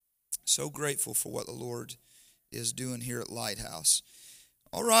So grateful for what the Lord is doing here at Lighthouse.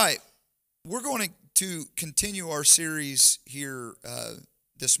 All right, we're going to continue our series here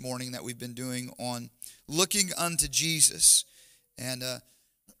this morning that we've been doing on looking unto Jesus. And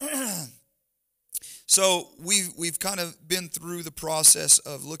so we've kind of been through the process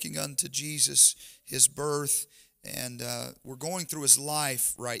of looking unto Jesus, his birth, and we're going through his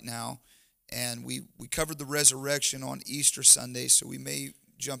life right now. And we covered the resurrection on Easter Sunday, so we may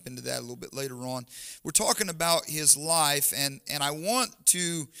jump into that a little bit later on. We're talking about his life, and I want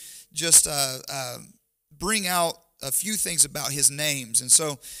to just bring out a few things about his names. And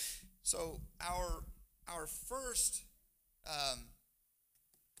so our first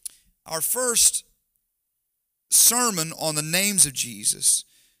sermon on the names of Jesus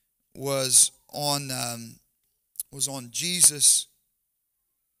was on Jesus,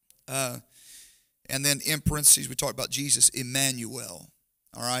 and then in parentheses we talked about Jesus, Emmanuel.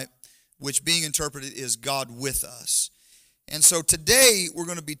 All right, which being interpreted is God with us. And so today we're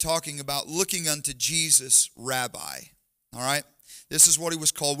going to be talking about looking unto Jesus, Rabbi. All right, this is what he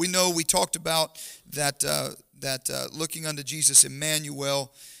was called. We know we talked about that looking unto Jesus,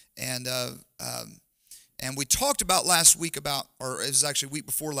 Emmanuel, and we talked about last week about, or it was actually week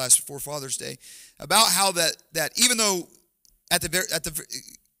before last, before Father's Day, about how that even though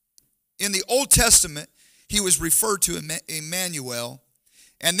in the Old Testament he was referred to Emmanuel.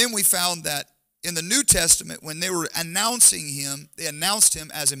 And then we found that in the New Testament, when they were announcing him, they announced him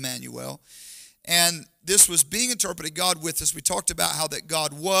as Emmanuel. And this was being interpreted, God with us. We talked about how that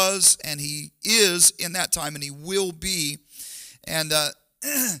God was and he is in that time and he will be. And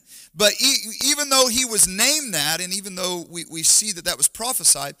but even though he was named that, and even though we see that was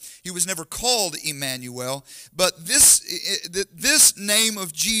prophesied, he was never called Emmanuel. But this name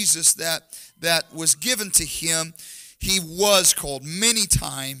of Jesus that was given to him, he was called many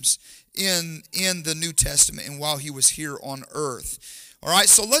times in the New Testament and while he was here on earth. All right,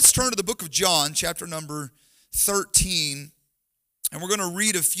 so let's turn to the book of John, chapter number 13. And we're going to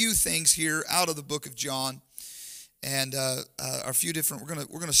read a few things here out of the book of John. And a few different, we're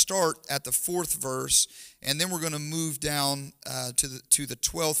going to start at the 4th verse, and then we're going to move down to the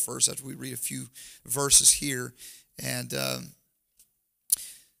 12th verse after we read a few verses here. And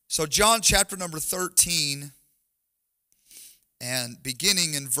so John chapter number 13, and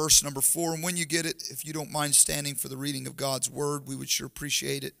beginning in verse number 4. And when you get it, if you don't mind standing for the reading of God's word, we would sure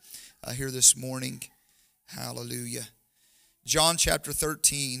appreciate it here this morning. Hallelujah. John chapter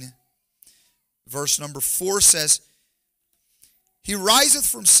 13, verse number 4 says, He riseth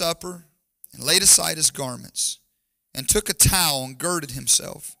from supper, and laid aside his garments, and took a towel, and girded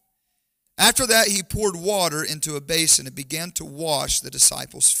himself. After that he poured water into a basin, and began to wash the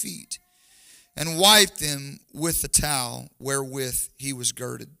disciples' feet, and wiped them with the towel wherewith he was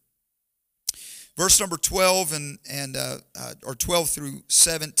girded. Verse number 12 or 12 through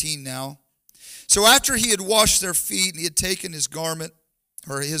 17 now. So after he had washed their feet, and he had taken his garments,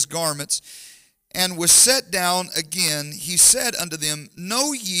 and was set down again, he said unto them,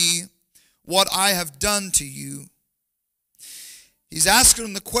 Know ye what I have done to you? He's asking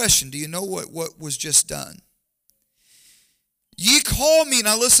them the question, do you know what was just done? Ye call me,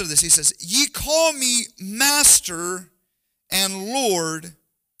 now listen to this, he says, Ye call me Master and Lord,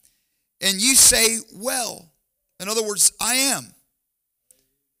 and ye say, well. In other words, I am.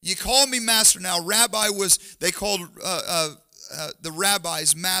 Ye call me Master. Now, Rabbi they called the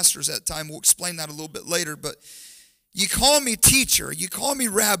rabbis masters at the time. We'll explain that a little bit later, but you call me teacher, you call me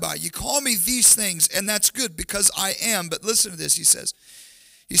rabbi, you call me these things, and that's good because I am. But listen to this, he said,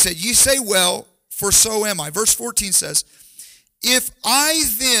 ye say well, for so am I. Verse 14 says, If I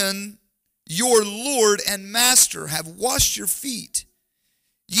then, your Lord and Master, have washed your feet,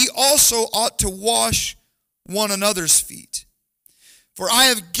 ye also ought to wash one another's feet. For I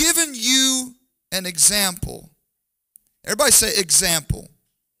have given you an example. Everybody say example.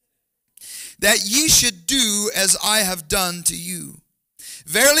 That ye should do as I have done to you.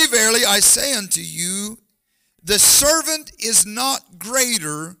 Verily, verily, I say unto you, the servant is not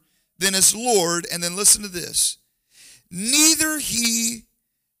greater than his Lord. And then listen to this. Neither he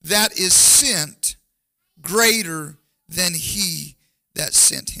that is sent greater than he that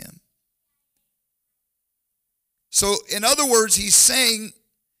sent him. So, in other words, he's saying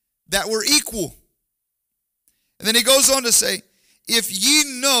that we're equal. And then he goes on to say, if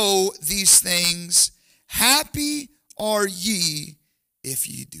ye know these things, happy are ye if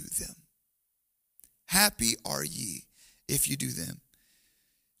ye do them. Happy are ye if you do them.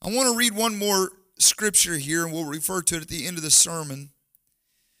 I want to read one more scripture here, and we'll refer to it at the end of the sermon.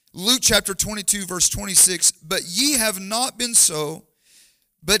 Luke chapter 22, verse 26, But ye have not been so,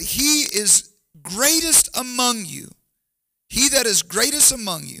 But he is greatest among you. He that is greatest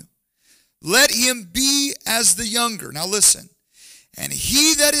among you, let him be as the younger. Now listen. And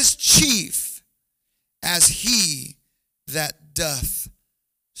he that is chief, as he that doth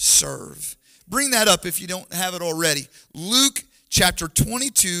serve. Bring that up if you don't have it already. Luke chapter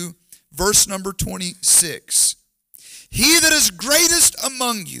 22, verse number 26. He that is greatest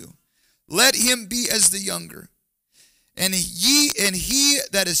among you, let him be as the younger. And he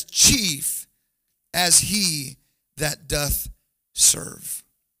that is chief, as he that doth serve.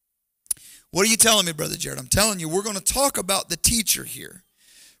 What are you telling me, Brother Jared? I'm telling you, we're going to talk about the teacher here.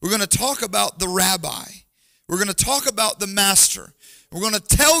 We're going to talk about the rabbi. We're going to talk about the master. We're going to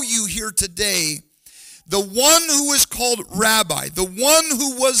tell you here today, the one who is called rabbi, the one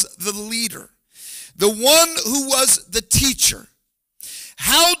who was the leader, the one who was the teacher.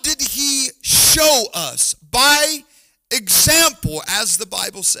 How did he show us by example, as the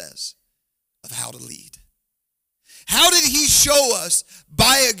Bible says, of how to lead? How did he show us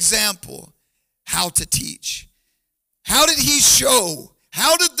by example how to teach? How did he show?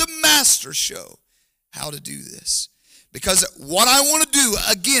 How did the master show how to do this? Because what I want to do,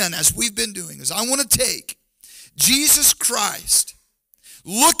 again, as we've been doing, is I want to take Jesus Christ,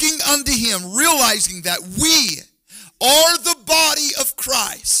 looking unto him, realizing that we are the body of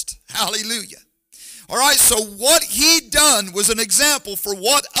Christ. Hallelujah. All right, so what he done was an example for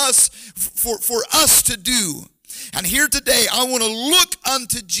us to do. And here today, I want to look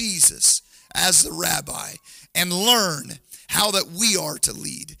unto Jesus as the rabbi and learn how that we are to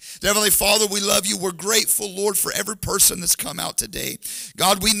lead. Heavenly Father, we love you. We're grateful, Lord, for every person that's come out today.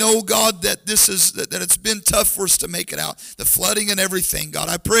 God, we know, God, that that it's been tough for us to make it out, the flooding and everything. God,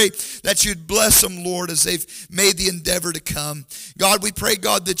 I pray that you'd bless them, Lord, as they've made the endeavor to come. God, we pray,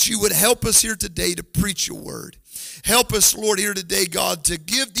 God, that you would help us here today to preach your word. Help us, Lord, here today, God, to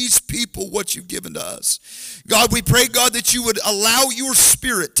give these people what you've given to us. God, we pray, God, that you would allow your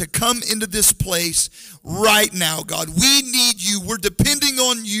spirit to come into this place right now, God. We need you. We're depending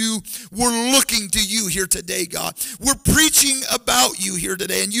on you. We're looking to you here today, God. We're preaching about you here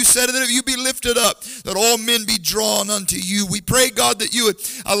today. And you said that if you be lifted up, that all men be drawn unto you. We pray, God, that you would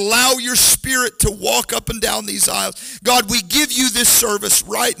allow your spirit to walk up and down these aisles. God, we give you this service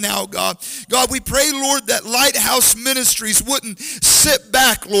right now, God. God, we pray, Lord, that Lighthouse Ministries wouldn't sit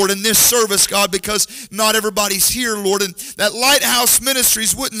back, Lord, in this service, God, because not everybody's here, Lord. And that Lighthouse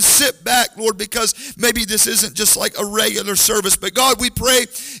Ministries wouldn't sit back, Lord, because maybe this isn't just like a regular service. But God, we pray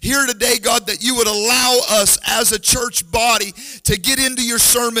here today, God, that you would allow us as a church body to get into your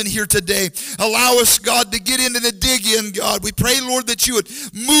sermon here today. Allow us, God, to get into the dig in, God. We pray, Lord, that you would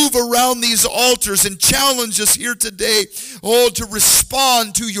move around these altars and challenge us here today, oh, to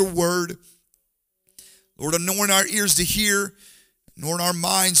respond to your word. Lord, anoint our ears to hear, anoint our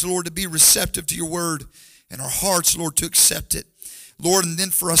minds, Lord, to be receptive to your word, and our hearts, Lord, to accept it. Lord, and then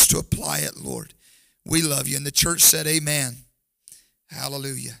for us to apply it, Lord. We love you. And the church said amen.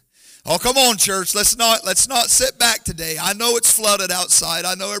 Hallelujah. Oh, come on, church. Let's not sit back today. I know it's flooded outside.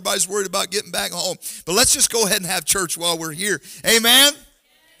 I know everybody's worried about getting back home. But let's just go ahead and have church while we're here. Amen?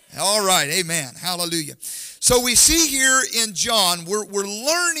 All right. Amen. Hallelujah. So we see here in John, we're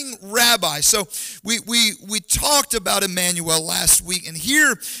learning rabbi. So we talked about Emmanuel last week, and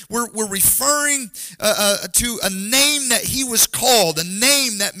here we're referring to a name that he was called, a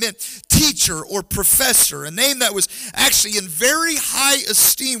name that meant teacher or professor, a name that was actually in very high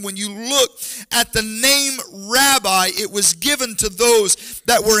esteem. When you look at the name rabbi, it was given to those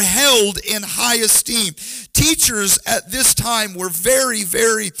that were held in high esteem. Teachers at this time were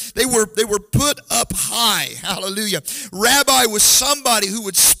they were put up high. Hallelujah. Rabbi was somebody who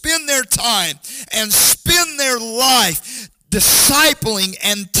would spend their time and spend their life discipling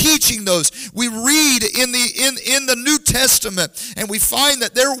and teaching those. We read in the New Testament, and we find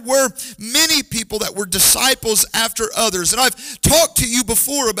that there were many people that were disciples after others. And I've talked to you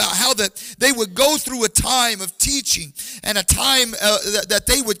before about how that they would go through a time of teaching, and a time that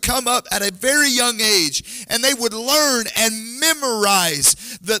they would come up at a very young age, and they would learn and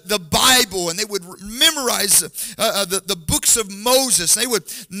memorize the Bible, and they would memorize the books of Moses. They would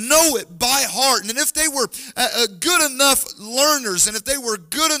know it by heart. And if they were good enough learners, and if they were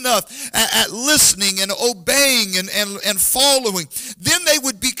good enough at listening and obeying and following, then they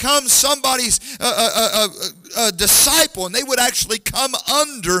would become somebody's disciple, and they would actually come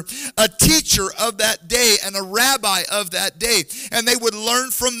under a teacher of that day and a rabbi of that day, and they would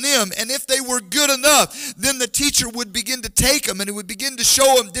learn from them. And if they were good enough, then the teacher would begin to take them, and he would begin to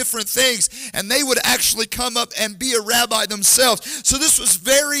show them different things, and they would actually come up and be a rabbi themselves. So this was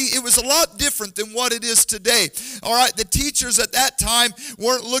it was a lot different than what it is today. All right, the teachers at that time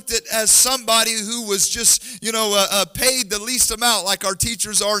weren't looked at as somebody who was just, paid the least amount like our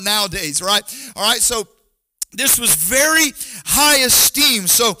teachers are nowadays, right? All right, so this was very high esteem.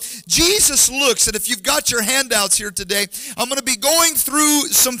 So Jesus looks, and if you've got your handouts here today, I'm going to be going through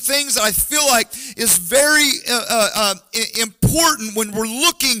some things that I feel like is very important when we're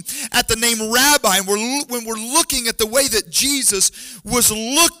looking at the name rabbi, and when we're looking at the way that Jesus was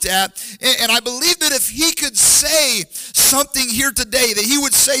looked at. And I believe that if he could say something here today, that he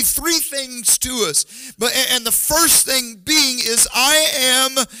would say three things to us. And the first thing being is, I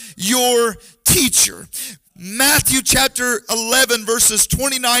am your teacher. Matthew chapter 11 verses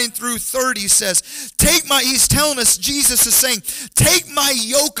 29 through 30 says, he's telling us, Jesus is saying, take my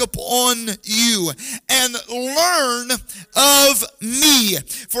yoke upon you and learn of me.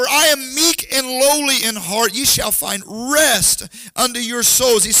 For I am meek and lowly in heart. Ye shall find rest unto your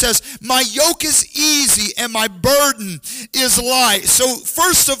souls. He says, my yoke is easy and my burden is light. So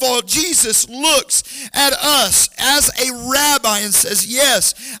first of all, Jesus looks at us as a rabbi and says,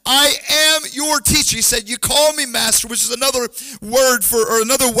 yes, I am your teacher. He said, you call me master, which is another word or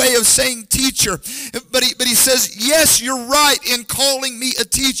another way of saying teacher. But he says, yes, you're right in calling me a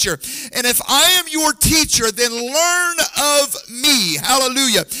teacher. And if I am your teacher, then learn of me.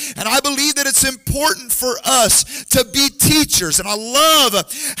 Hallelujah. And I believe that it's important for us to be teachers. And I love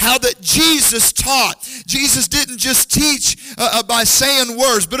how that Jesus taught. Jesus didn't just teach by saying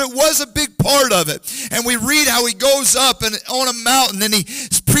words, but it was a big part of it. And we read how he goes up and on a mountain and he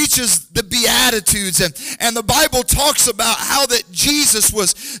preaches the Beatitudes, and the Bible talks about how that Jesus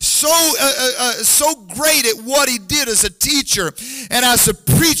was so great at what he did as a teacher and as a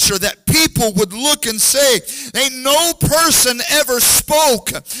preacher that people would look and say, ain't no person ever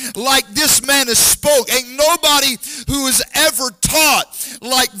spoke like this man has spoke. Ain't nobody who has ever taught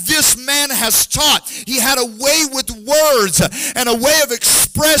like this man has taught. He had a way with words and a way of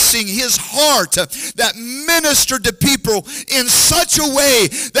expressing his heart that ministered to people in such a way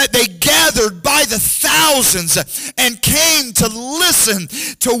that they gathered by the thousands and came to listen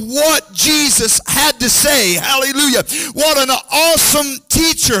to what Jesus had to say. Hallelujah. What an awesome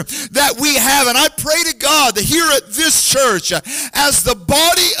teacher that we have. And I pray to God that here at this church, as the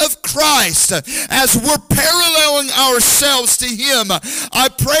body of Christ, as we're paralleling ourselves to him, I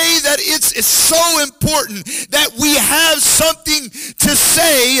pray that it's so important that we have something to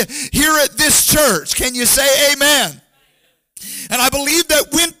say here at this church. Can you say amen? And I believe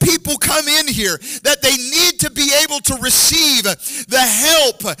that when people come in here, that they need to be able to receive the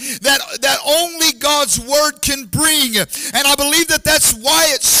help that only God's word can bring. And I believe that that's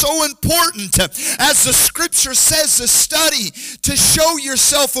why it's so important, as the scripture says, to study, to show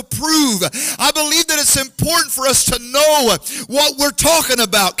yourself approved. I believe that it's important for us to know what we're talking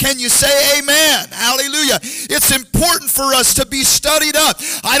about. Can you say amen? Hallelujah. It's important for us to be studied up.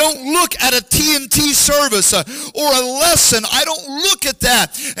 I don't look at a TNT service or a lesson. I don't look at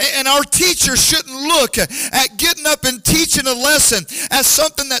that. And our teachers shouldn't look at getting up and teaching a lesson as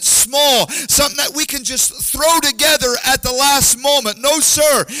something that's small, something that we can just throw together at the last moment. No,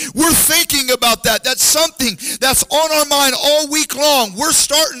 sir. We're thinking about that. That's something that's on our mind all week long. We're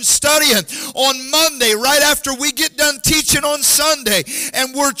starting studying on Monday right after we get done teaching on Sunday.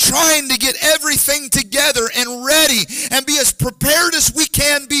 And we're trying to get everything together and ready and be as prepared as we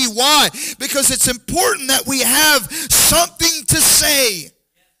can be. Why? Because it's important that we have something to say.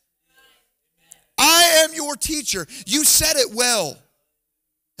 I am your teacher. You said it well.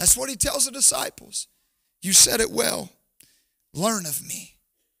 That's what he tells the disciples. You said it well. Learn of me.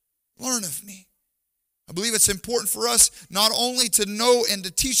 Learn of me. I believe it's important for us not only to know and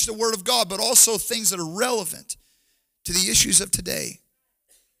to teach the Word of God, but also things that are relevant to the issues of today.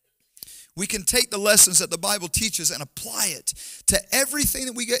 We can take the lessons that the Bible teaches and apply it to everything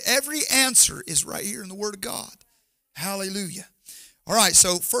that we get. Every answer is right here in the Word of God. Hallelujah. All right,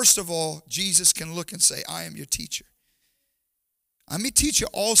 so first of all, Jesus can look and say, I am your teacher. Let me teach you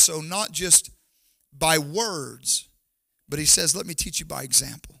also not just by words, but he says, let me teach you by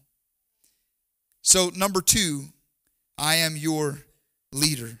example. So number 2, I am your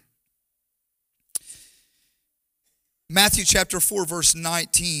leader. Matthew chapter 4 verse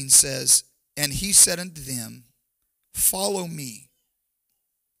 19 says, and he said unto them, follow me,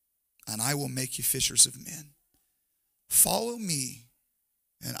 and I will make you fishers of men. Follow me,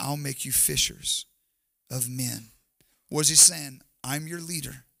 and I'll make you fishers of men. What is he saying? I'm your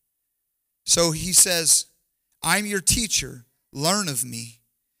leader. So he says, I'm your teacher, learn of me.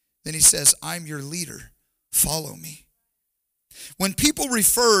 Then he says, I'm your leader, follow me. When people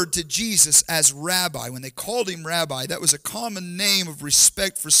referred to Jesus as rabbi, when they called him rabbi, that was a common name of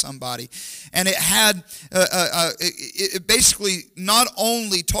respect for somebody. And it had, it basically not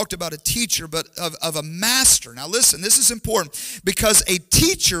only talked about a teacher, but of a master. Now listen, this is important because a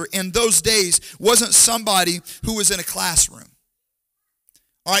teacher in those days wasn't somebody who was in a classroom.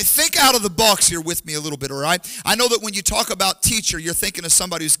 All right, think out of the box here with me a little bit, all right? I know that when you talk about teacher, you're thinking of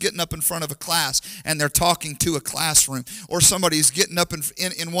somebody who's getting up in front of a class and they're talking to a classroom, or somebody who's getting up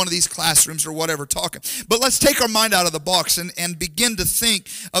in one of these classrooms or whatever talking. But let's take our mind out of the box and begin to think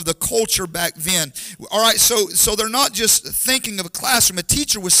of the culture back then. All right, so they're not just thinking of a classroom. A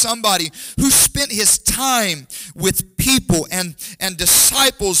teacher was somebody who spent his time with people, and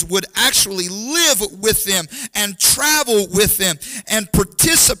disciples would actually live with them and travel with them and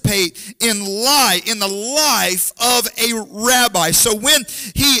participate in the life of a rabbi. So when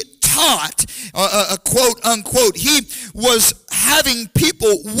he taught, quote unquote, he was having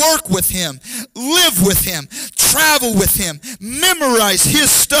people work with him, live with him, travel with him, memorize his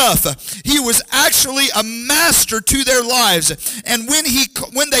stuff. He was actually a master to their lives. And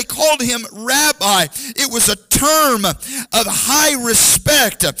when they called him rabbi, it was a term of high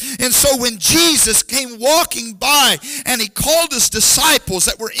respect. And so when Jesus came walking by and he called his disciples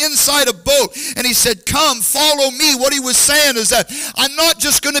that were inside a boat and he said, come, follow me, what he was saying is that I'm not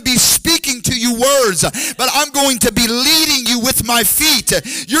just going to be speaking to you words, but I'm going to be leading you with my feet.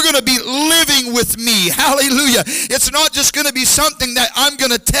 You're going to be living with me. Hallelujah. It's not just going to be something that I'm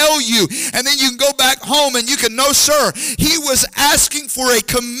going to tell you and then you can go back home and you can, no sir. He was asking for a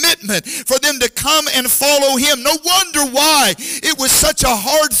commitment for them to come and follow him. No wonder why it was such a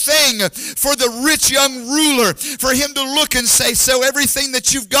hard thing for the rich young ruler, for him to look and say, sell everything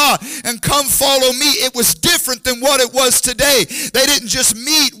that you've got and come follow me. It was different than what it was today. They didn't just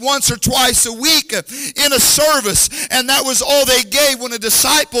meet once or twice a week in a service, and that was all they gave. When a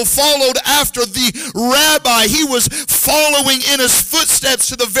disciple followed after the rabbi, he was following in his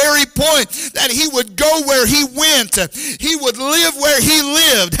footsteps to the very point that he would go where he went. He would live where he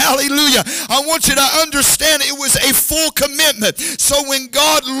lived. Hallelujah. I want you to understand it was a full commitment. So when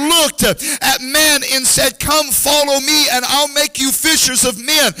God looked at man and said, come follow me and I'll make you fishers of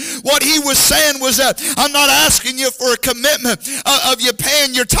men, what he was saying was that I'm not asking you for a commitment of you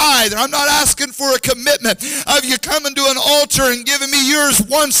paying your tithe. I'm not asking for a commitment of you coming to an altar and giving me yours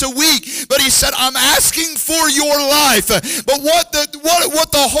once a week. But he said, I'm asking for your life. But what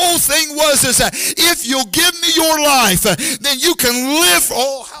the whole thing was is that if you'll give me your life, then you can live.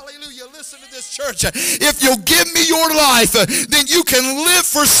 Oh, hallelujah. Listen to this, church. If you'll give me your life, then you can live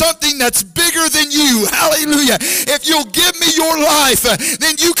for something that's bigger than you. Hallelujah. If you'll give me your life,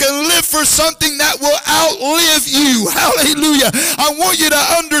 then you can live for something that will outlive you. Hallelujah. I want you to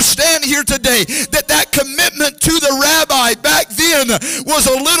understand here today that commitment to the rabbi back then was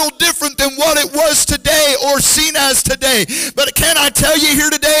a little different than what it was today or seen as today. But can I tell you here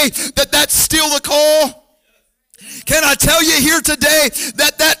today that that's still the call? Can I tell you here today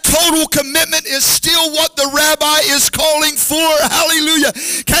that total commitment is still what the rabbi is calling for? Hallelujah.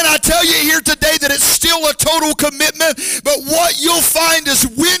 Can I tell you here today that it's still a total commitment? But what you'll find is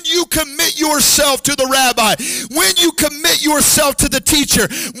when you commit yourself to the rabbi, when you commit yourself to the teacher,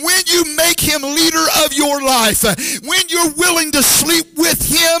 when you make him leader of your life, when you're willing to sleep with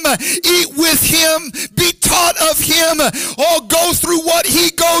him, eat with him, be taught of him, or go through what he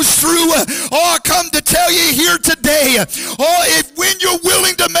goes through, I come to tell you here today, when you're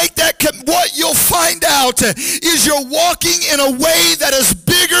willing to make that, what you'll find out is you're walking in a way that is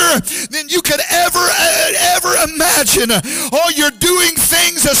bigger than you could ever imagine. You're doing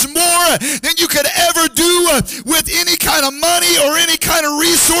things that's more than you could ever do with any kind of money or any kind of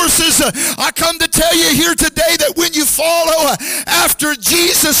resources. I come to tell you here today that when you follow after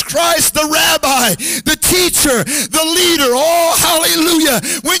Jesus Christ, the rabbi, the teacher, the leader, hallelujah,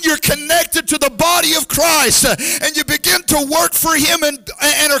 when you're connected to the body of Christ and you begin to work for him and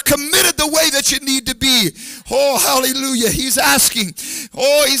are committed the way that you need to be. Oh, hallelujah. He's asking,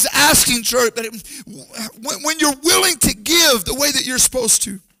 church, but when you're willing to give the way that you're supposed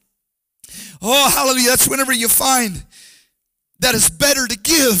to, oh, hallelujah, that's whenever you find that it's better to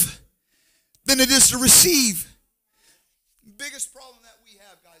give than it is to receive. Biggest problem that we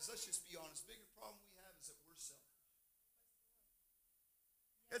have, guys, let's just be honest, biggest problem we have is that we're selfish.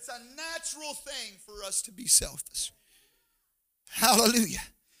 It's a natural thing for us to be selfish. Hallelujah.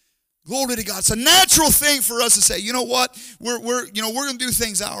 Glory to God. It's a natural thing for us to say, you know what? We're going to do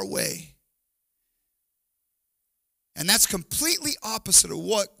things our way. And that's completely opposite of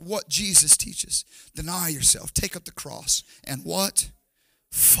what Jesus teaches. Deny yourself, take up the cross, and what?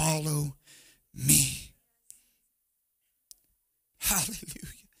 Follow me.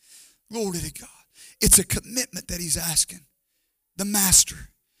 Hallelujah. Glory to God. It's a commitment that he's asking. The master,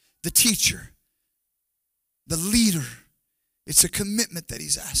 the teacher, the leader. It's a commitment that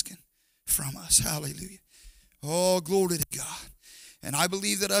he's asking from us. Hallelujah. Oh, glory to God. And I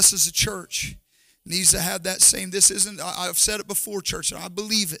believe that us as a church needs to have that same. This isn't, I've said it before, church, and I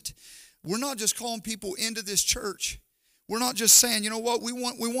believe it. We're not just calling people into this church. We're not just saying, you know what, we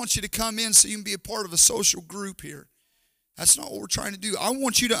want you to come in so you can be a part of a social group here. That's not what we're trying to do. I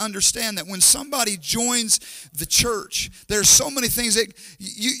want you to understand that when somebody joins the church, there's so many things that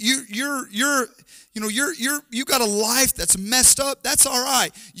you got a life that's messed up. That's all right.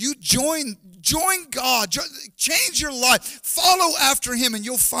 You join God, change your life, follow after him, and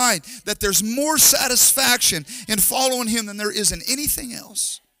you'll find that there's more satisfaction in following him than there is in anything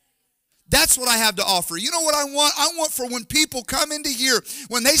else. That's what I have to offer. You know what I want? I want for when people come into here,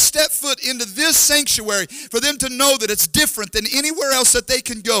 when they step foot into this sanctuary, for them to know that it's different than anywhere else that they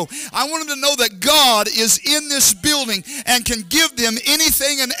can go. I want them to know that God is in this building and can give them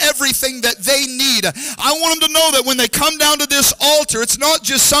anything and everything that they need. I want them to know that when they come down to this altar, it's not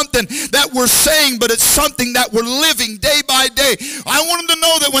just something that we're saying, but it's something that we're living day by day. I want them to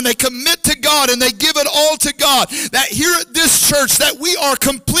know that when they commit to God and they give it all to God, that here at this church, that we are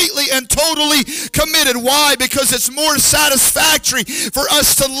completely and totally committed. Why? Because it's more satisfactory for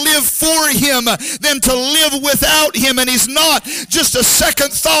us to live for him than to live without him. And he's not just a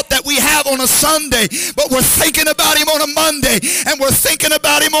second thought that we have on a Sunday, but we're thinking about him on a Monday, and we're thinking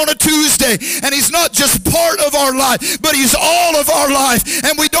about him on a Tuesday. And he's not just part of our life, but he's all of our life.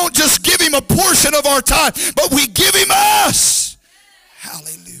 And we don't just give him a portion of our time, but we give him us.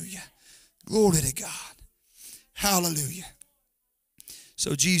 Hallelujah. Glory to God. Hallelujah.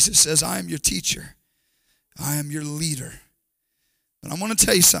 So Jesus says, I am your teacher. I am your leader. But I'm going to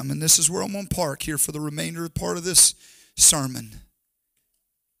tell you something, and this is where I'm going to park here for the remainder of part of this sermon.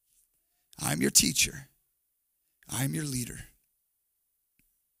 I am your teacher. I am your leader.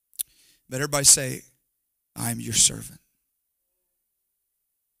 But everybody say, I am your servant.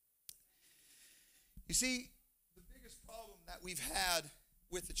 You see, the biggest problem that we've had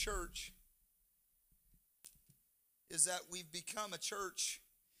with the church is that we've become a church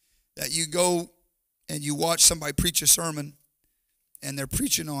that you go and you watch somebody preach a sermon and they're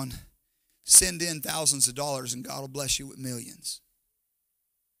preaching on send in thousands of dollars and God will bless you with millions.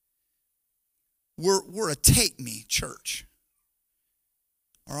 We're a take me church.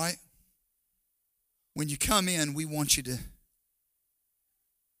 All right? When you come in, we want you to,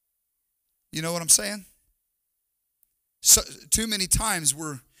 you know what I'm saying? So, too many times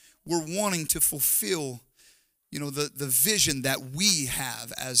we're wanting to fulfill, you know, the vision that we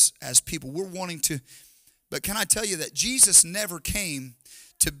have as people. We're wanting to, but can I tell you that Jesus never came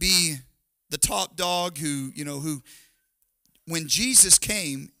to be the top dog who, when Jesus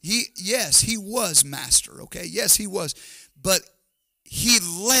came, he was master, okay? Yes, he was. But he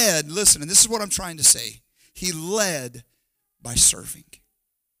led, listen, and this is what I'm trying to say. He led by serving.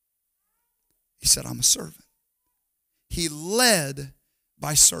 He said, I'm a servant. He led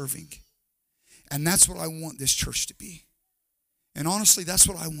by serving. And that's what I want this church to be. And honestly, that's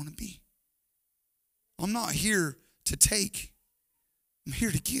what I want to be. I'm not here to take. I'm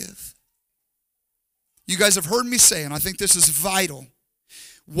here to give. You guys have heard me say, and I think this is vital,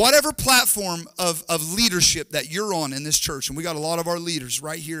 whatever platform of leadership that you're on in this church, and we got a lot of our leaders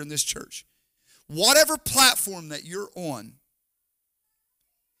right here in this church, whatever platform that you're on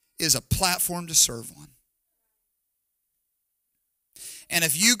is a platform to serve on. And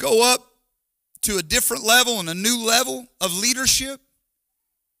if you go up to a different level and a new level of leadership,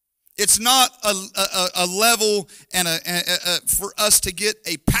 it's not a level and for us to get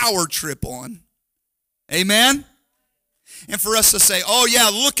a power trip on. Amen? And for us to say, oh yeah,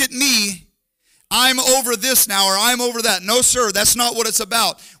 look at me. I'm over this now, or I'm over that. No, sir, that's not what it's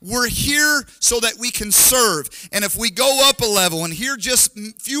about. We're here so that we can serve. And if we go up a level, and here just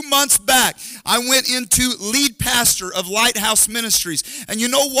a few months back, I went into lead pastor of Lighthouse Ministries. And you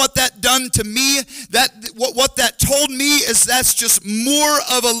know what that done to me? What that told me is that's just more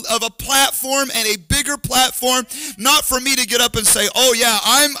of a platform and a bigger platform, not for me to get up and say, oh yeah,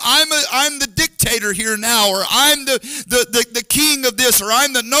 I'm the dictator dictator here now, or I'm the king of this, or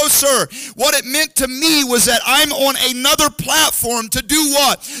I'm the, no sir. What it meant to me was that I'm on another platform to do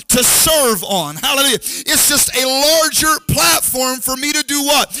what? To serve on. Hallelujah. It's just a larger platform for me to do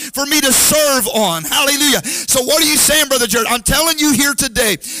what? For me to serve on. Hallelujah. So what are you saying, Brother Jared? I'm telling you here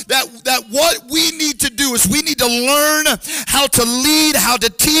today that what we need to do is we need to learn how to lead, how to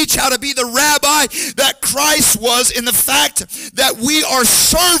teach, how to be the rabbi that Christ was, in the fact that we are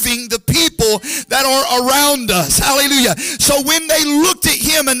serving the people that are around us. Hallelujah. So when they looked at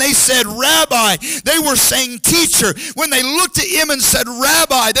him and they said rabbi, they were saying teacher. When they looked at him and said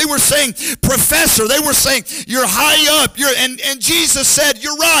rabbi, they were saying professor. They were saying you're high up. And Jesus said,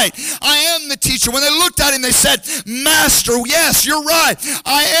 you're right, I am the teacher. When they looked at him, they said master. Yes, you're right,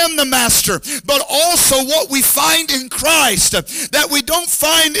 I am the master. But also what we find in Christ that we don't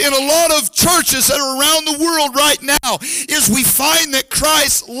find in a lot of churches that are around the world right now is we find that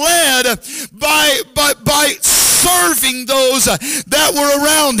Christ led by serving those that were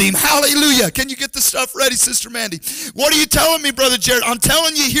around him. Hallelujah. Can you get the stuff ready, Sister Mandy? What are you telling me, Brother Jared? I'm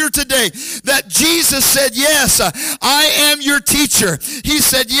telling you here today that Jesus said, yes, I am your teacher. He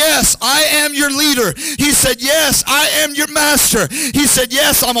said, yes, I am your leader. He said, yes, I am your master. He said,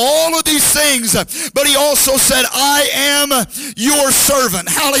 yes, I'm all of these things. But he also said, I am your servant.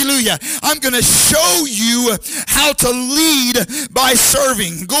 Hallelujah. I'm going to show you how to lead by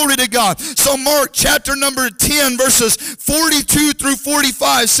serving. Glory to God. So Mark chapter number 10, verses 42 through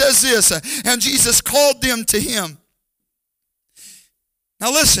 45 says this, and Jesus called them to him.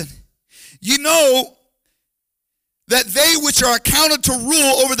 Now listen, you know that they which are accounted to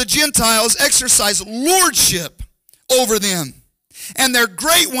rule over the Gentiles exercise lordship over them, and their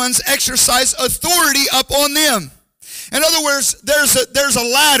great ones exercise authority upon them. In other words, there's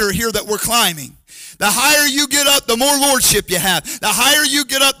a ladder here that we're climbing. The higher you get up, the more lordship you have. The higher you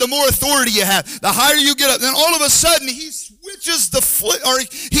get up, the more authority you have. The higher you get up, then all of a sudden he switches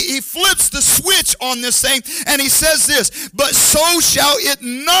he flips the switch on this thing, and he says this, but so shall it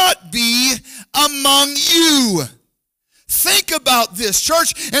not be among you. Think about this,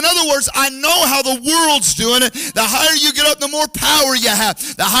 church. In other words, I know how the world's doing it. The higher you get up, the more power you have.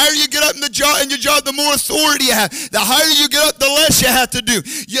 The higher you get up in your job, the more authority you have. The higher you get up, the less you have to do.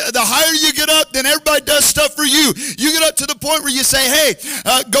 The higher you get up, then everybody does stuff for you. You get up to the point where you say, hey,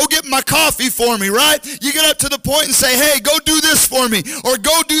 go get my coffee for me, right? You get up to the point and say, hey, go do this for me, or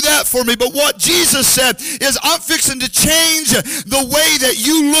go do that for me. But what Jesus said is, I'm fixing to change the way that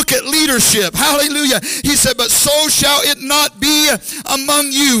you look at leadership. Hallelujah. He said, but so shall it not be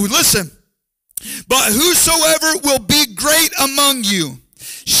among you. Listen, but whosoever will be great among you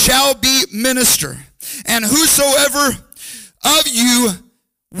shall be minister, and whosoever of you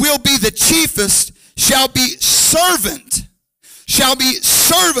will be the chiefest shall be servant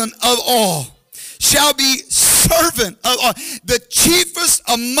of all. Shall be servant of all. The chiefest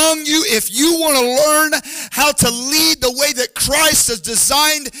among you, if you want to learn how to lead the way that Christ has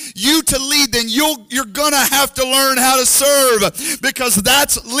designed you to lead, then you're going to have to learn how to serve, because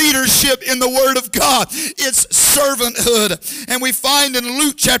that's leadership in the Word of God. It's servanthood. And we find in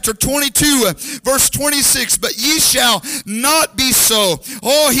Luke chapter 22, verse 26, but ye shall not be so.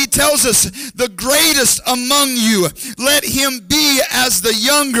 Oh, he tells us, the greatest among you, let him be as the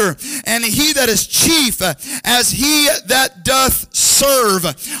younger, and he that is chief as he that doth serve.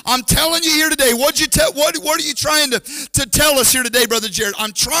 I'm telling you here today, what are you trying to tell us here today, Brother Jared?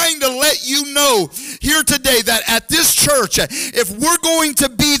 I'm trying to let you know here today that at this church, if we're going to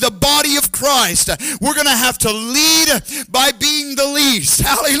be the body of Christ, we're going to have to lead by being the least.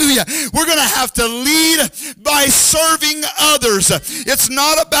 Hallelujah. We're going to have to lead by serving others. It's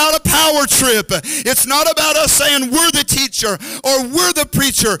not about a power trip. It's not about us saying we're the teacher, or we're the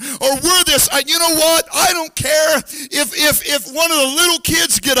preacher, or we're this. You know what? I don't care if one of the little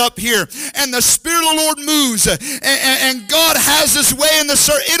kids get up here and the Spirit of the Lord moves and God has his way in the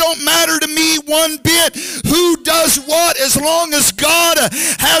service. It don't matter to me one bit who does what, as long as God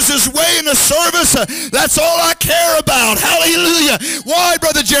has his way in the service. That's all I care about. Hallelujah. Why,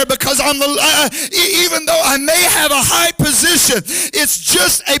 Brother Jared? Because even though I may have a high position, it's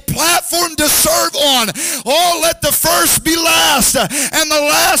just a platform to serve on. Oh, let the first be last and the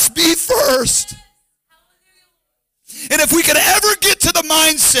last be first. And if we could ever get to the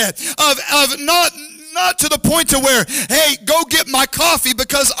mindset of not to the point to where, hey, go get my coffee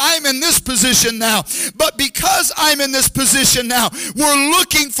because I'm in this position now. But because I'm in this position now, we're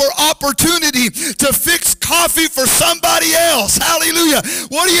looking for opportunity to fix coffee for somebody else. Hallelujah.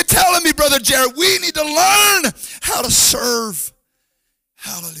 What are you telling me, Brother Jared? We need to learn how to serve.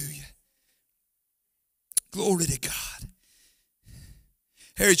 Hallelujah. Glory to God.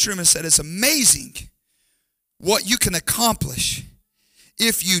 Harry Truman said, it's amazing what you can accomplish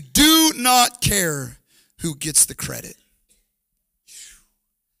if you do not care who gets the credit.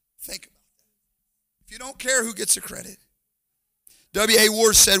 Think about that. If you don't care who gets the credit. W.A.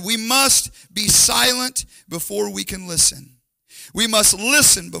 Ward said, we must be silent before we can listen. We must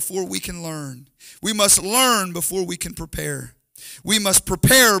listen before we can learn. We must learn before we can prepare. We must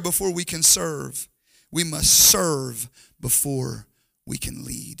prepare before we can serve. We must serve before we can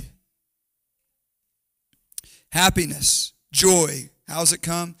lead. Happiness, joy. How's it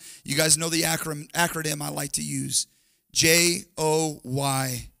come? You guys know the acronym I like to use.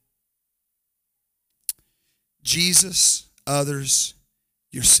 J-O-Y. Jesus, others,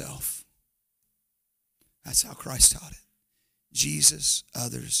 yourself. That's how Christ taught it. Jesus,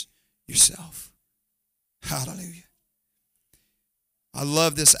 others, yourself. Hallelujah. I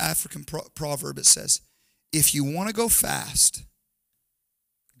love this African proverb. It says, if you want to go fast,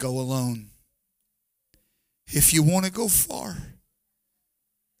 go alone. If you want to go far,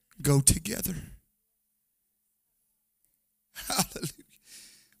 go together. Hallelujah.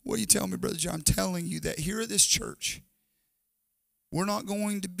 What do you tell me, Brother John? I'm telling you that here at this church, we're not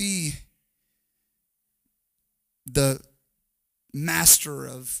going to be the master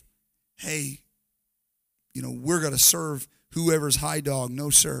of, hey, we're going to serve whoever's high dog.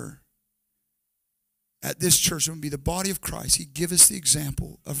 No, sir. At this church, we're going to be the body of Christ. He'd give us the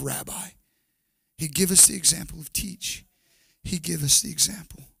example of rabbi. He'd give us the example of teach. He'd give us the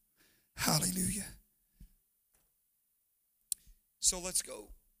example. Hallelujah. So let's go.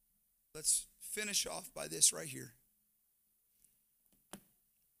 Let's finish off by this right here.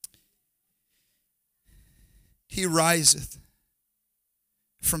 He riseth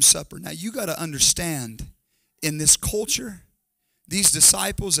from supper. Now you got to understand, in this culture, these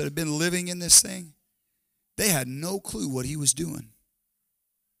disciples that have been living in this thing, they had no clue what he was doing.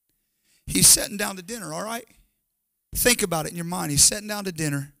 He's sitting down to dinner, all right? Think about it in your mind. He's sitting down to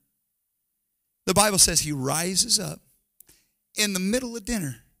dinner. The Bible says he rises up in the middle of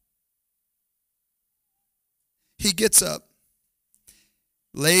dinner. He gets up,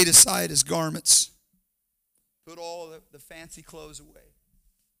 laid aside his garments, put all the fancy clothes away.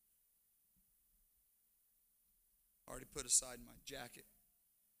 Already put aside my jacket.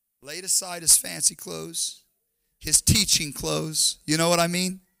 Laid aside his fancy clothes, his teaching clothes. You know what I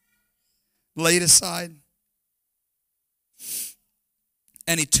mean? Laid aside.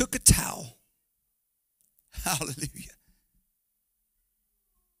 And he took a towel. Hallelujah.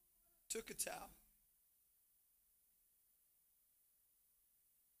 Took a towel.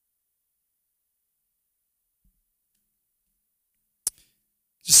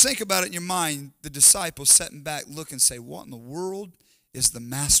 Just think about it in your mind. The disciples sitting back, look and say, what in the world is the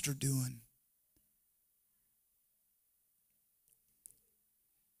master doing?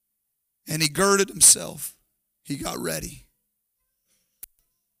 And he girded himself. He got ready.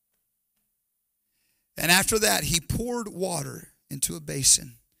 And after that, he poured water into a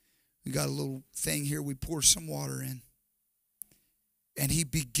basin. We got a little thing here. We pour some water in. And he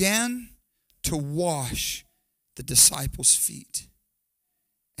began to wash the disciples' feet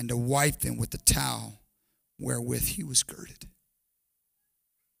and to wipe them with the towel wherewith he was girded.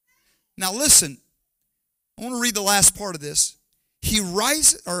 Now listen, I want to read the last part of this. He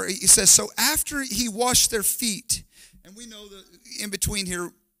says, so after he washed their feet, and we know that in between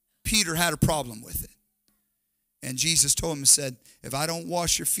here, Peter had a problem with it. And Jesus told him and said, if I don't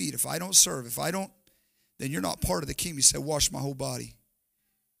wash your feet, if I don't serve, then you're not part of the kingdom. He said, wash my whole body.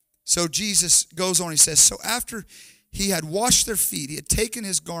 So Jesus goes on, he says, so after he had washed their feet, he had taken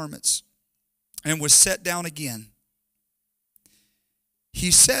his garments and was set down again.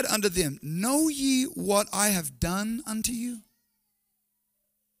 He said unto them, know ye what I have done unto you?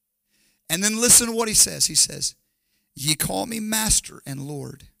 And then listen to what he says. He says, ye call me master and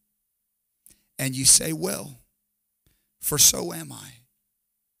Lord, and ye say, well, for so am I.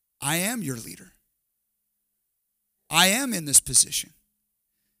 I am your leader. I am in this position.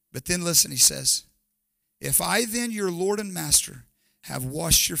 But then listen, he says, if I then, your Lord and Master, have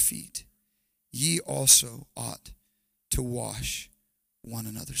washed your feet, ye also ought to wash one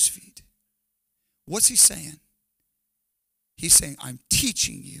another's feet. What's he saying? He's saying, I'm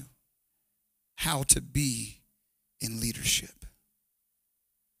teaching you how to be in leadership.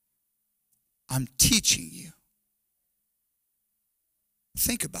 I'm teaching you.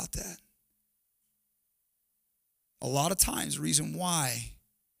 Think about that. A lot of times, the reason why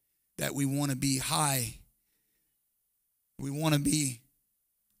that we want to be high, we want to be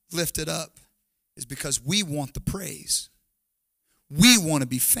lifted up, is because we want the praise. We want to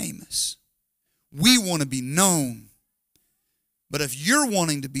be famous. We want to be known. But if you're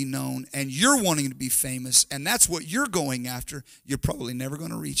wanting to be known and you're wanting to be famous and that's what you're going after, you're probably never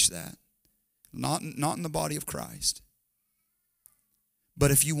going to reach that. Not in the body of Christ.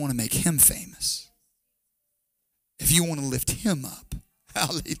 But if you want to make him famous, if you want to lift him up,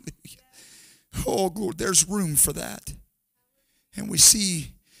 hallelujah. Oh, glory, there's room for that. And we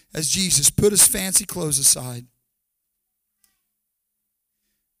see as Jesus put his fancy clothes aside,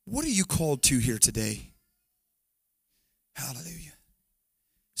 what are you called to here today? Hallelujah.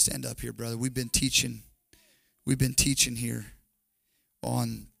 Stand up here, brother. We've been teaching here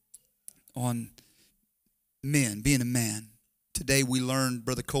on men, being a man. Today we learned,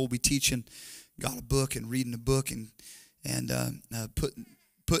 Brother Colby teaching, got a book and reading a book and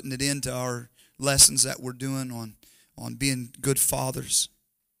putting it into our lessons that we're doing on being good fathers,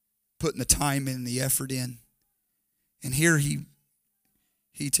 putting the time in, the effort in. And here he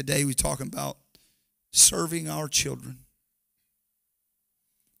today we're talking about serving our children.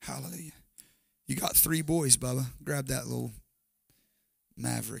 Hallelujah. You got 3 boys, Bubba. Grab that little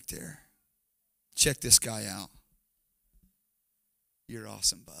maverick there. Check this guy out. You're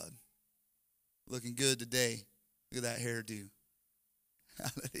awesome, bud. Looking good today. Look at that hairdo.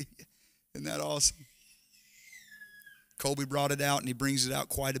 Hallelujah. Isn't that awesome? Colby brought it out, and he brings it out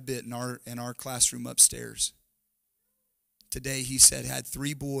quite a bit in our classroom upstairs. Today, he said, had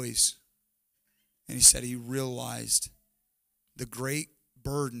 3 boys. And he said he realized the great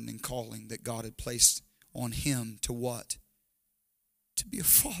burden and calling that God had placed on him to what? To be a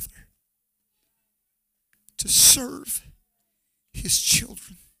father. To serve his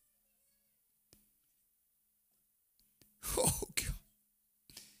children. Oh, God.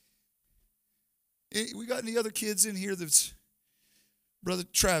 We got any other kids in here that's... Brother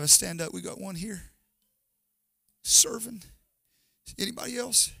Travis, stand up. We got one here. Serving. Anybody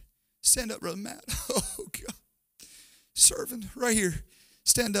else? Stand up, Brother Matt. Oh, God. Serving. Right here.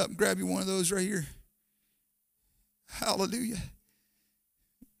 Stand up and grab you one of those right here. Hallelujah.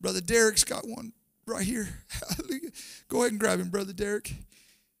 Brother Derek's got one right here. Hallelujah. Go ahead and grab him, Brother Derek.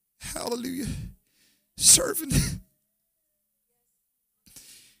 Hallelujah. Serving.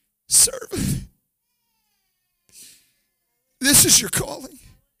 Serving. This is your calling.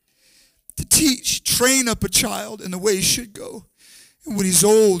 To teach, train up a child in the way he should go. And when he's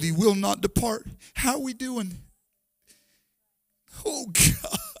old, he will not depart. How are we doing? Oh,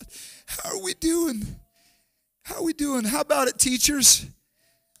 God. How are we doing? How are we doing? How about it, teachers?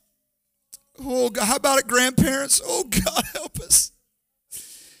 Oh, God. How about it, grandparents? Oh, God, help us.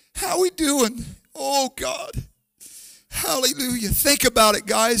 How are we doing? Oh, God. Hallelujah. Think about it,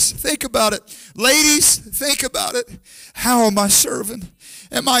 guys. Think about it. Ladies, think about it. How am I serving?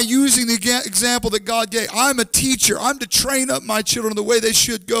 Am I using the example that God gave? I'm a teacher. I'm to train up my children the way they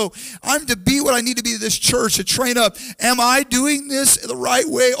should go. I'm to be what I need to be to this church, to train up. Am I doing this the right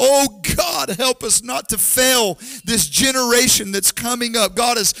way? Oh, God, help us not to fail this generation that's coming up.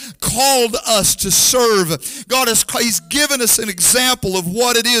 God has called us to serve. He's given us an example of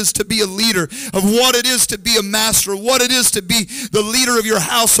what it is to be a leader, of what it is to be a master, of what it is to be the leader of your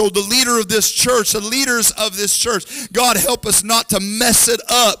household, the leader of this church, the leaders of this church. God, help us not to mess it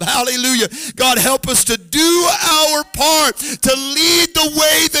up. Hallelujah. God, help us to do our part to lead the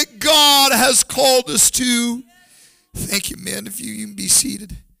way that God has called us to. Thank you, men. If you can be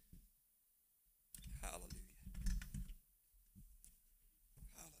seated. Hallelujah.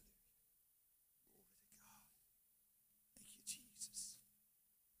 Hallelujah. Thank you, Jesus.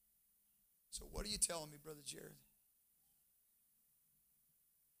 So what are you telling me, Brother Jared?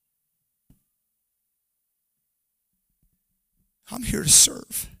 I'm here to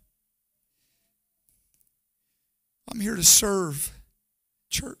serve. I'm here to serve,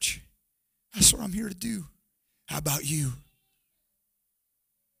 church. That's what I'm here to do. How about you?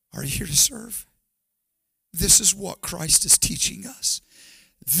 Are you here to serve? This is what Christ is teaching us.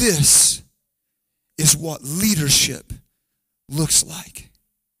 This is what leadership looks like.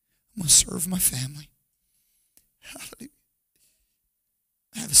 I'm going to serve my family. Hallelujah.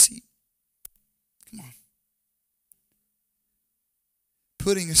 Have a seat. Come on.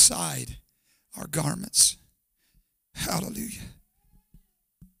 Putting aside our garments. Hallelujah.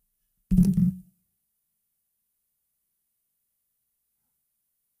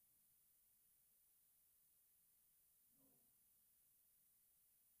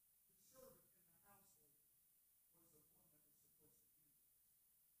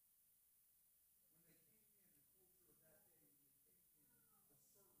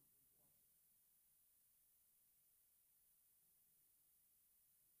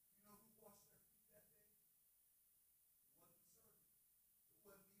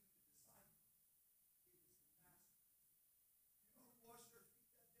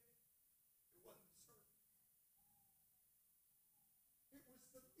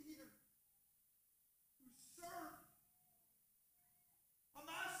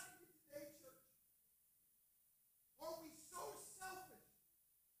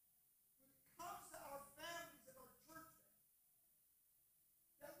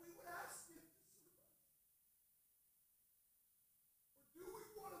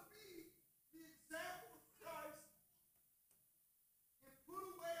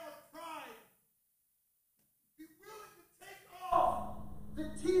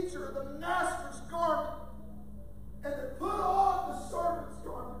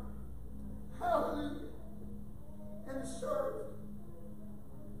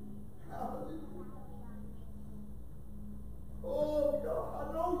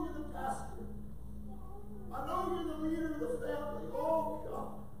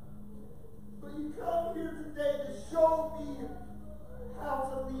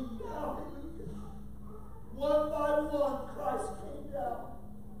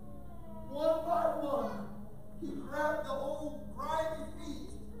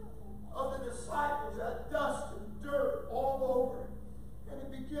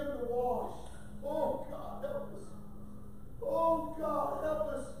 begin to wash. Oh, God, help us. Oh, God, help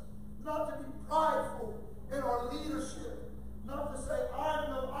us not to be prideful in our leadership. Not to say, I'm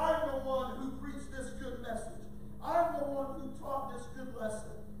the one who preached this good message. I'm the one who taught this good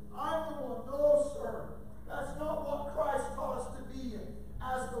lesson. I'm the one. No, sir. That's not what Christ taught us to be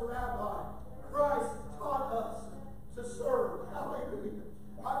as the rabbi. Christ taught us to serve. Hallelujah.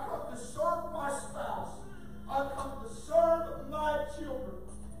 I come to serve my spouse. I come to serve my children.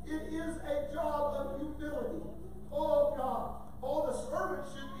 It is a job of humility. Oh, God. Oh, the servant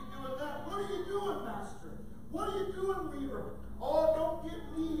should be doing that. What are you doing, Master? What are you doing, leader? Oh, don't get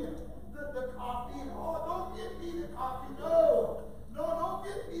me the coffee. Oh, don't get me the coffee. No, don't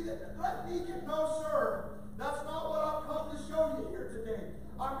get me that. Let me get. No, sir. That's not what I've come to show you here today.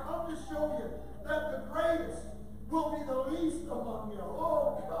 I've come to show you that the greatest will be the least among you.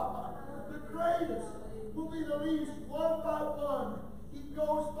 Oh, God. The greatest will be the least. One by one, he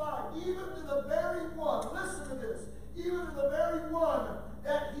goes by. Even to the very one. Listen to this. Even to the very one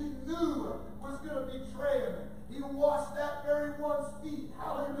that he knew was going to betray him. He washed that very one's feet.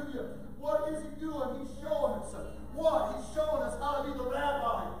 Hallelujah. What is he doing? He's showing us what? He's showing us how to be the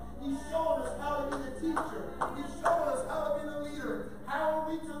rabbi. He's showing us how to be the teacher. He's showing us how to be the leader. How are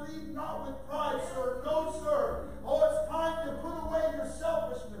we to lead? Not with pride, sir. No, sir. Oh, it's time to put away your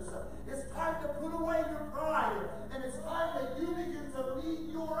selfishness. It's time to put away your pride. And it's time that you begin to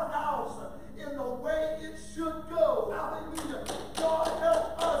lead your house in the way it should go. Hallelujah. God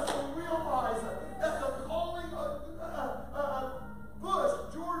help us to realize that the calling of Bush,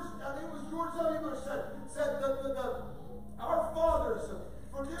 George, I think it was George W. Bush said our fathers,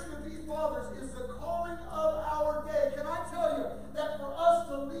 for them to be fathers, is the calling of our day. Can I tell you that for us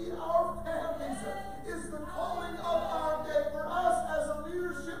to lead our families is the calling of our day? For us as a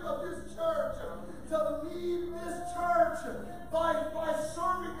leadership of this church, to lead this church by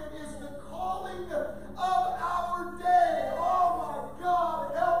serving it is the calling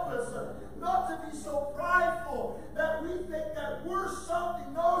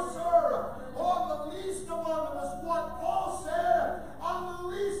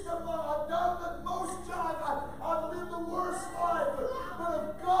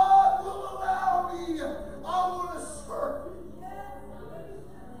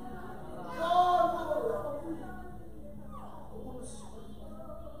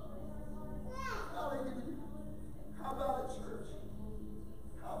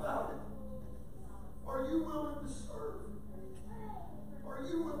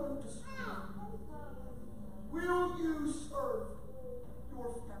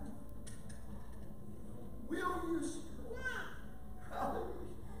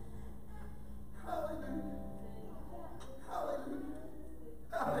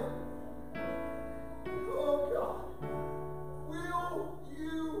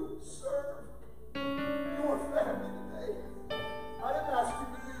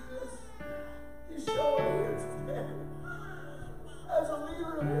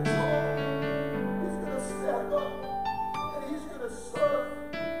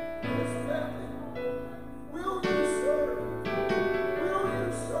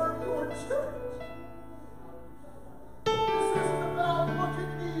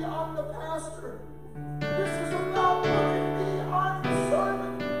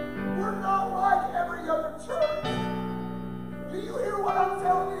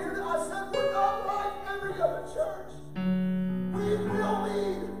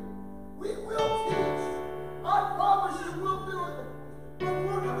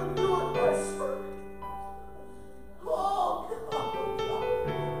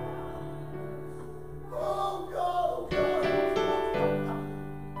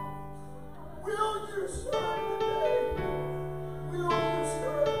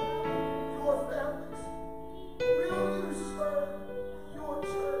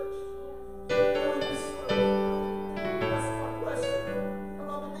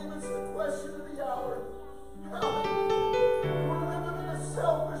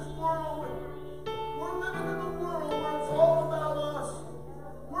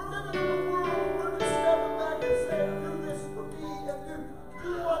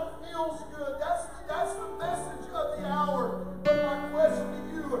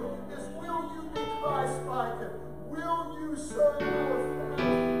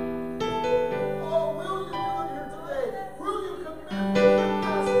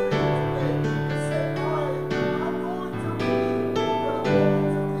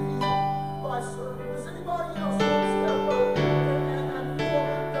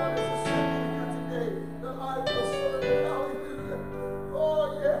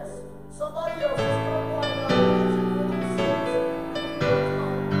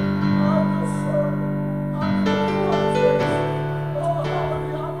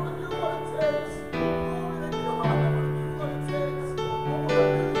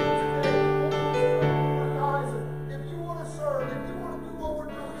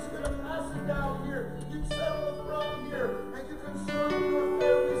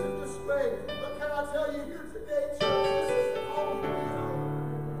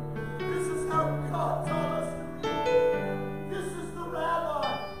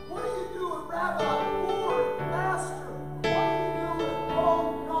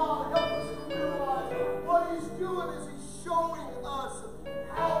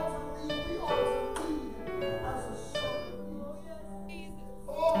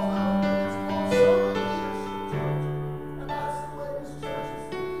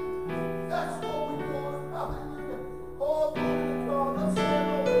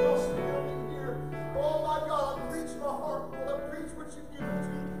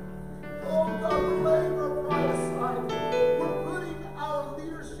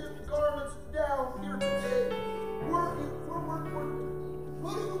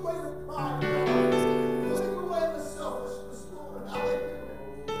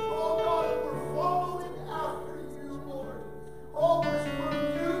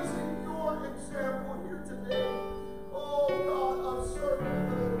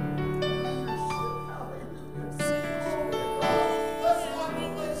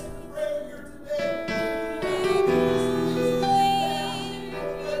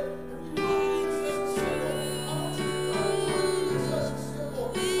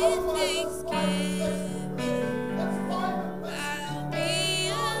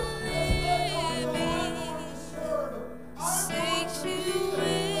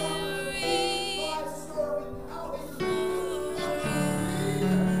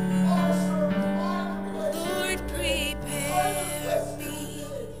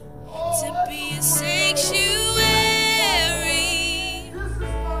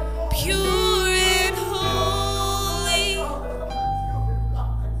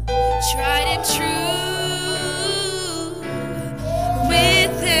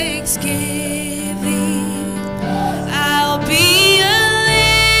thanksgiving, I'll be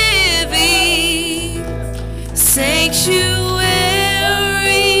a living sanctuary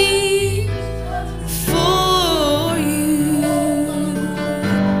for you.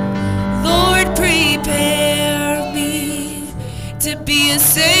 Lord, prepare me to be a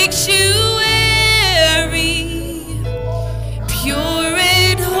sanctuary, pure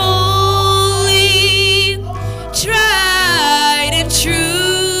and holy, tried and true.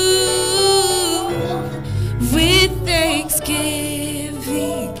 With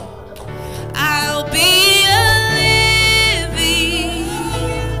thanksgiving, I'll be a living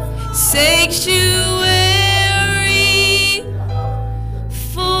sanctuary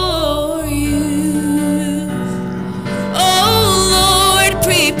for you. Oh Lord,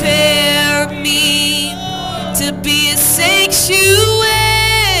 prepare me to be a sanctuary,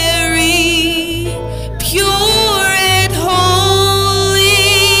 pure and holy,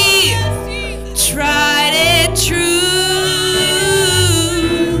 tried and true.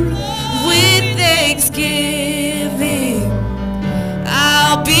 With thanksgiving,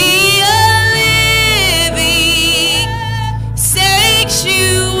 I'll be a living sanctuary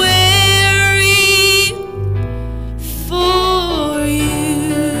for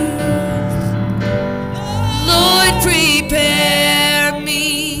you. Lord, prepare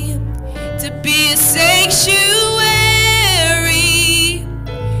me to be a sanctuary,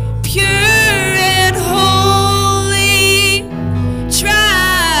 pure and holy,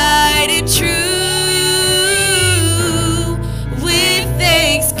 tried and true. With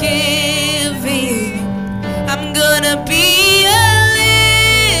thanksgiving, I'm gonna be a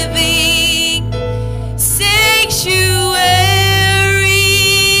living sanctuary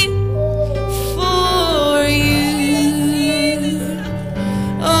for you.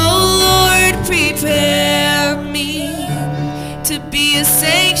 Oh Lord, prepare me to be a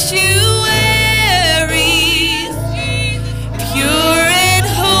sanctuary, pure and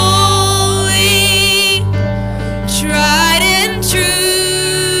holy, tried and true.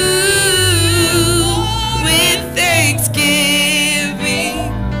 With thanksgiving,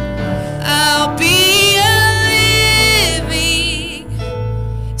 I'll be a living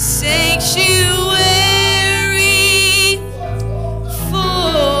sanctuary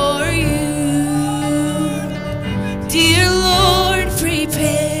for you. Dear Lord,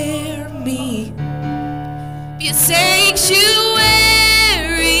 prepare me, be a sanctuary,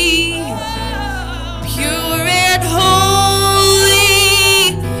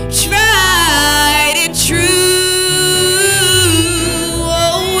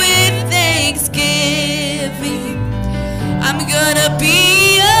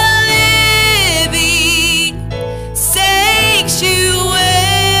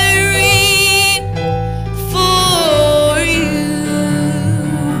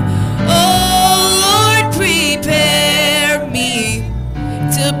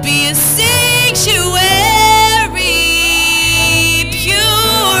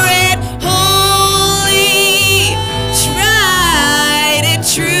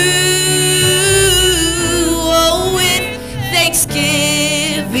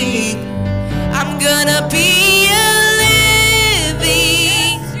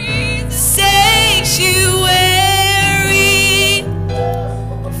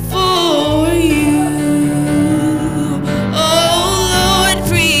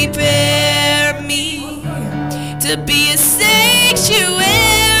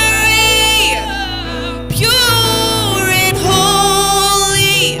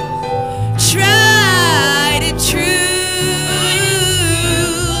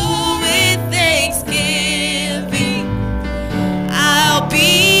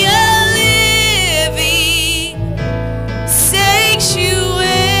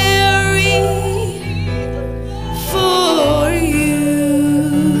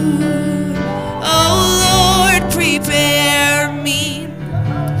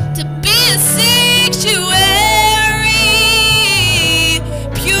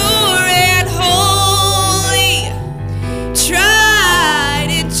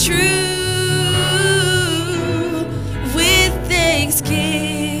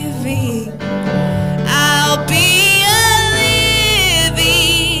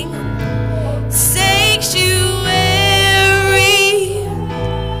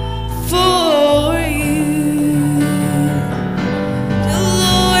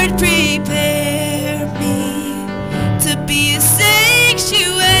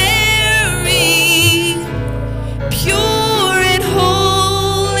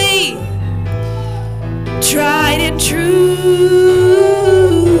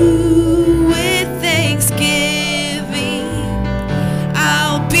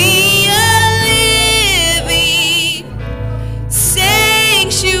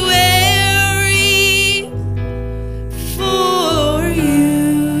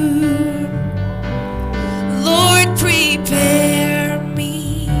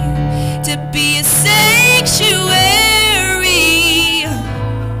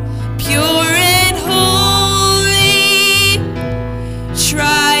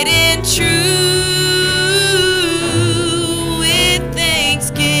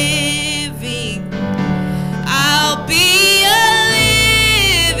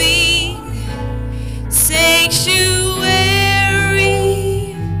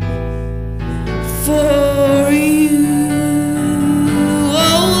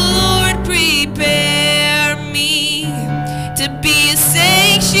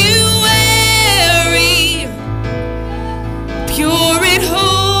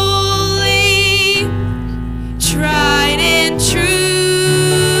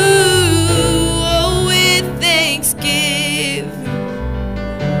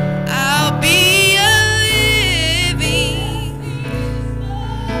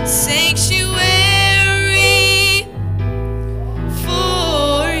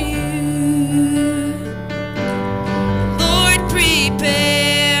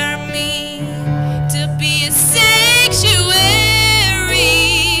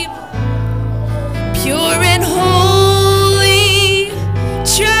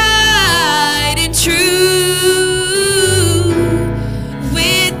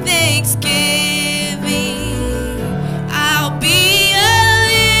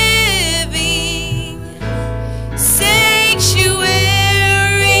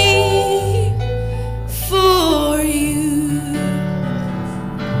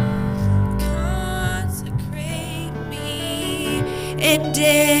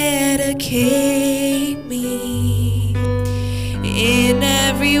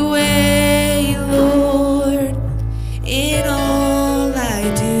 every way, Lord, in all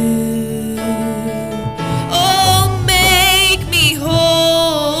I do. Oh, make me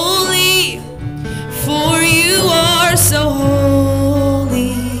holy, for you are so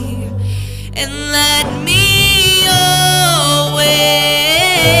holy, and let me always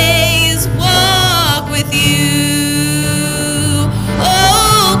walk with you.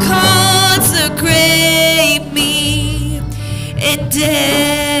 Oh, consecrate me and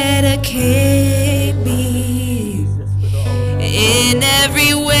dedicate me in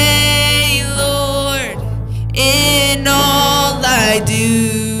every way, Lord, in all I do.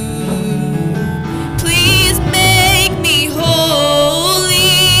 Please make me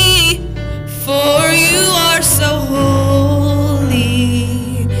holy, for you are so holy,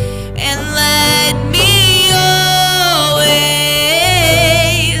 and let me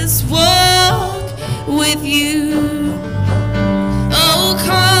always walk with you. Oh,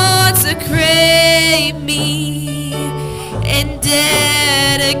 consecrate me and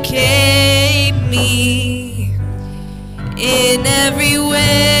dedicate me in every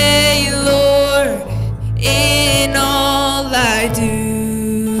way, Lord, in all I do.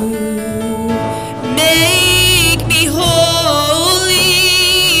 Make me holy,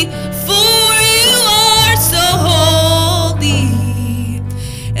 for you are so holy,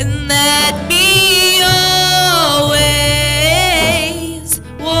 and let me always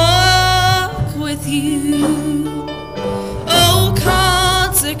walk with you. Oh,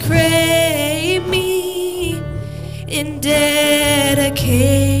 consecrate me and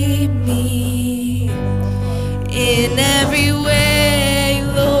dedicate me in every way,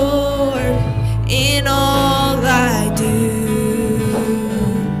 Lord, in all I do.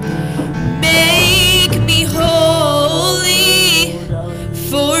 Make me holy,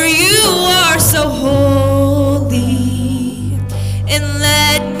 for you are so holy, and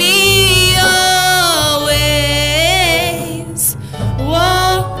let me always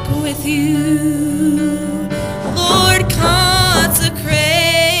walk with you. Lord,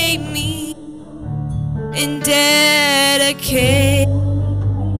 consecrate me and dedicate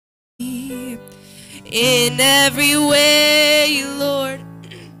me in every way, Lord,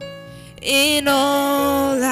 in all